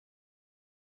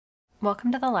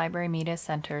Welcome to the Library Media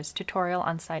Center's tutorial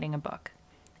on citing a book.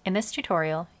 In this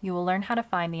tutorial, you will learn how to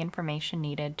find the information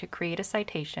needed to create a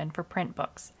citation for print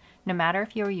books, no matter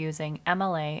if you are using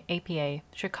MLA, APA,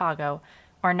 Chicago,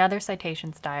 or another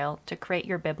citation style to create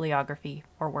your bibliography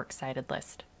or works cited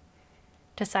list.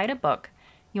 To cite a book,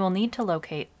 you will need to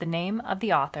locate the name of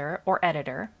the author or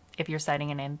editor, if you're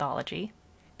citing an anthology,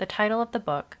 the title of the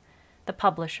book, the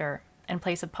publisher and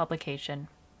place of publication,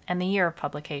 and the year of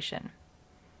publication.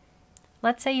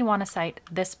 Let's say you want to cite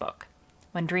this book,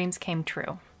 When Dreams Came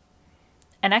True.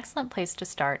 An excellent place to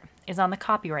start is on the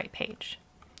copyright page,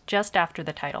 just after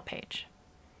the title page.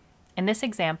 In this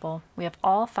example, we have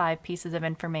all 5 pieces of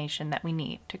information that we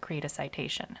need to create a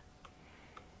citation.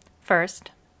 First,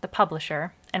 the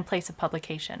publisher and place of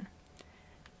publication.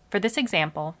 For this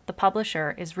example, the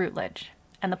publisher is Routledge,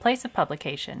 and the place of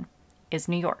publication is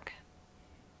New York.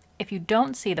 If you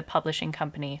don't see the publishing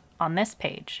company on this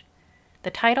page, the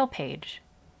title page,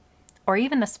 or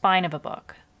even the spine of a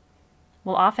book,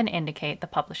 will often indicate the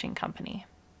publishing company.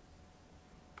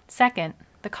 Second,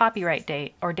 the copyright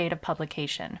date or date of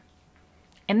publication.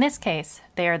 In this case,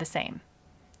 they are the same,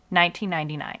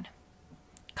 1999.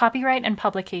 Copyright and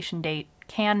publication date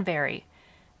can vary,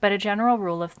 but a general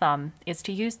rule of thumb is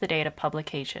to use the date of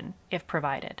publication, if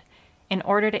provided, in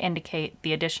order to indicate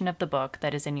the edition of the book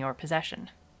that is in your possession.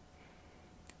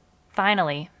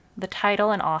 Finally, the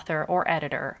title and author or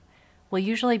editor will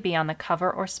usually be on the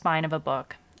cover or spine of a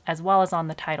book, as well as on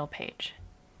the title page.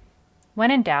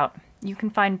 When in doubt, you can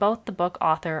find both the book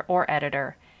author or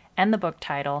editor and the book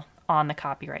title on the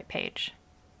copyright page.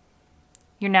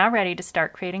 You're now ready to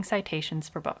start creating citations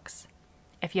for books.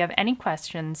 If you have any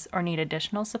questions or need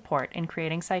additional support in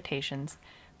creating citations,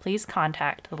 please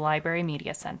contact the Library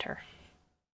Media Center.